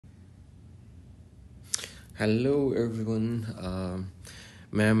Hello everyone.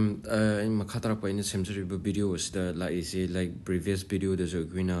 Ma'am, in makhatara pa ina semsari video is the like previous video there's a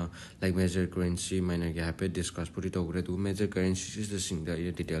green like major currency minor gap discuss put it over to major currency is the thing that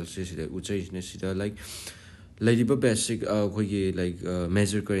details is the is the like basic like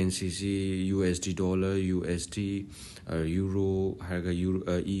major currencies USD dollar USD euro harga euro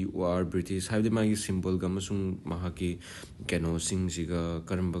EUR British have the magi symbol gamasung mahaki kano sing siga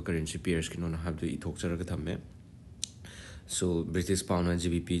karamba currency pairs kino have the ithok charaga thame. So British pound and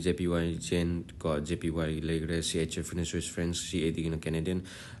GBP, JPY, Yen, JPY, like CHF in Swiss francs, CAD in Canadian,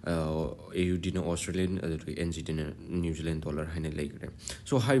 AUD in Australian, NZ in New Zealand dollar, and like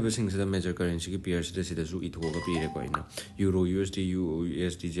so high things the major currency pairs the city zoo it over period Euro USD,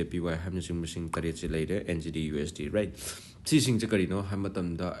 USD, JPY, Hamilton missing currency later, NZD USD, right? Seeing the carino,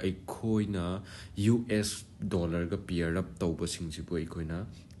 Hamatam da a coina US dollar pair up tauba sing the boy coina,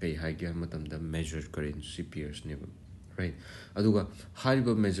 a high gamatam the measured currency pairs never. Right. Aduga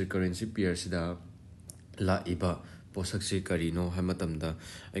hariba major currency pairs da la iba posaksi karino hamatamda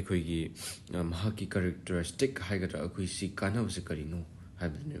aikoigi mahaki characteristic haigata akoi si kanabase karino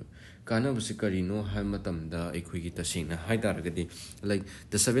haibnu kanabase karino hamatamda aikoigi tasingna haidaragadi like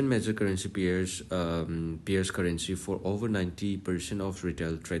the seven major currency pairs currency for over 90% of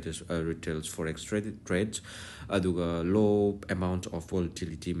retail traders retails forex trades aduga low amount of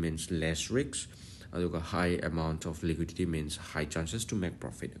volatility means less risks. High amount of liquidity means high chances to make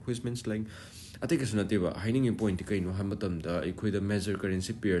profit, which means like I think it's not about hiding point kaino hamatamda the major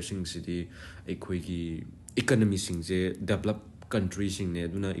currency pairs city economy singse developed countries sing ne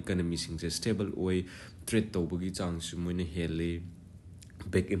duna economy singse stable way trade tawbagi chance moine hele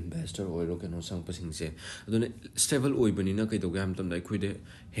big investor oiro kano sang pasingse aduna stable oibanina kaidoga hamtamda de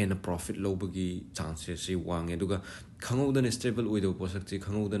hena profit lobagi chances se wange aduga khangodana stable oido posakti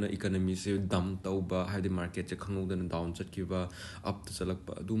khangodana economy se dam tauba hadi market se khangodana down chatkiba up to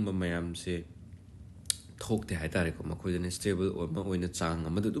salakpa adumba mayam se thok te haitare ko makhojane stable or ma oina chang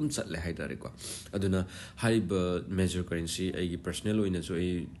amadu dum chatle haitare ko aduna hariba major currency ai personal oina so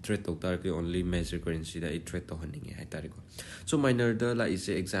ai trade tok tar ke only major currency da ai trade to haninge haitare ko so minor da la is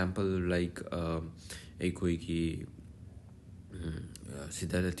a example like ai koi ki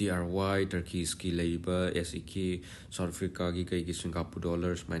sida TRY Turkey ski labor SEK South Africa gi kai gi Singapore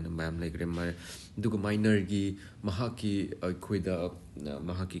dollars minor mam like remar duga minor gi mahaki khoida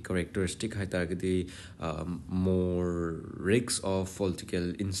mahaki characteristic haitagadi more risks of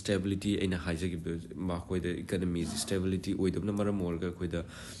political instability in a high the economy stability with the number more khoida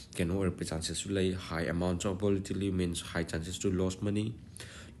can over chances to high amounts of volatility means high chances to lose money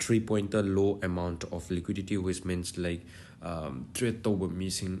 3-pointer low amount of liquidity which means like trade to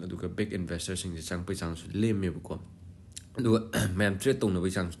missing aduga big investors in the chang pai chang leme ko ma'am trade to no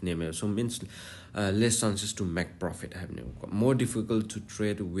chang name so means less chances to make profit have more difficult to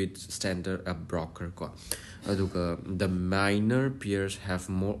trade with standard a broker ko aduga the minor peers have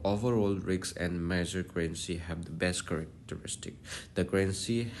more overall risks and major currency have the best characteristic the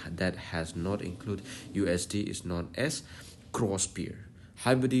currency that has not include USD is known as cross peer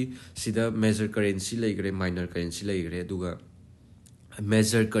haibadi sida major currency laigre minor currency laigre aduga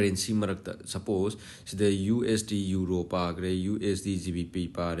major currency marakta suppose sida USD euro pagre USD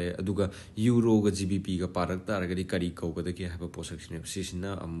GBP pare aduga euro ga GBP ga parak taragadi kari kaugada ki haba posaksine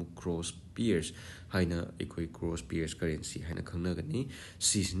sisina amuk cross peers haina ekoi cross peers currency haina khangna gani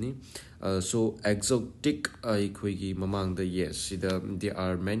sisini so exotic ekoi gi mamang da yes sida there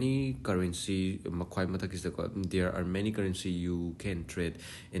are many currency makhwai mathak is there are many currency you can trade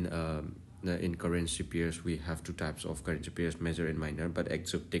in currency pairs we have two types of currency pairs major and minor but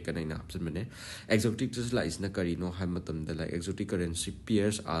exotic and in option exotic just like na karino hamatam the like exotic currency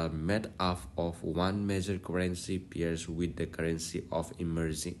pairs are made up of one major currency pairs with the currency of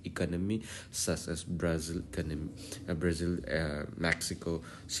emerging economy such as Brazil Mexico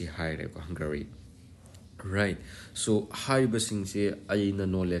Hungary. Right. So high basing say I na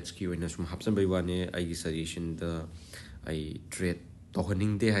knowledge ki na sum hapsan bai wane I suggestion the I trade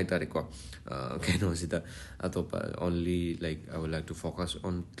tokening de hai tare ko kano sida atopa only like I would like to focus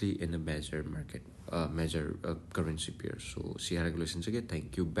only in the major market major currency pairs so see regulations again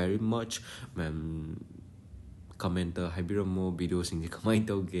thank you very much ma'am comment haibiramo video sing kamai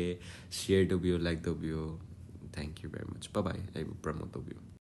toge share the video like the video thank you very much bye bye I will promote the video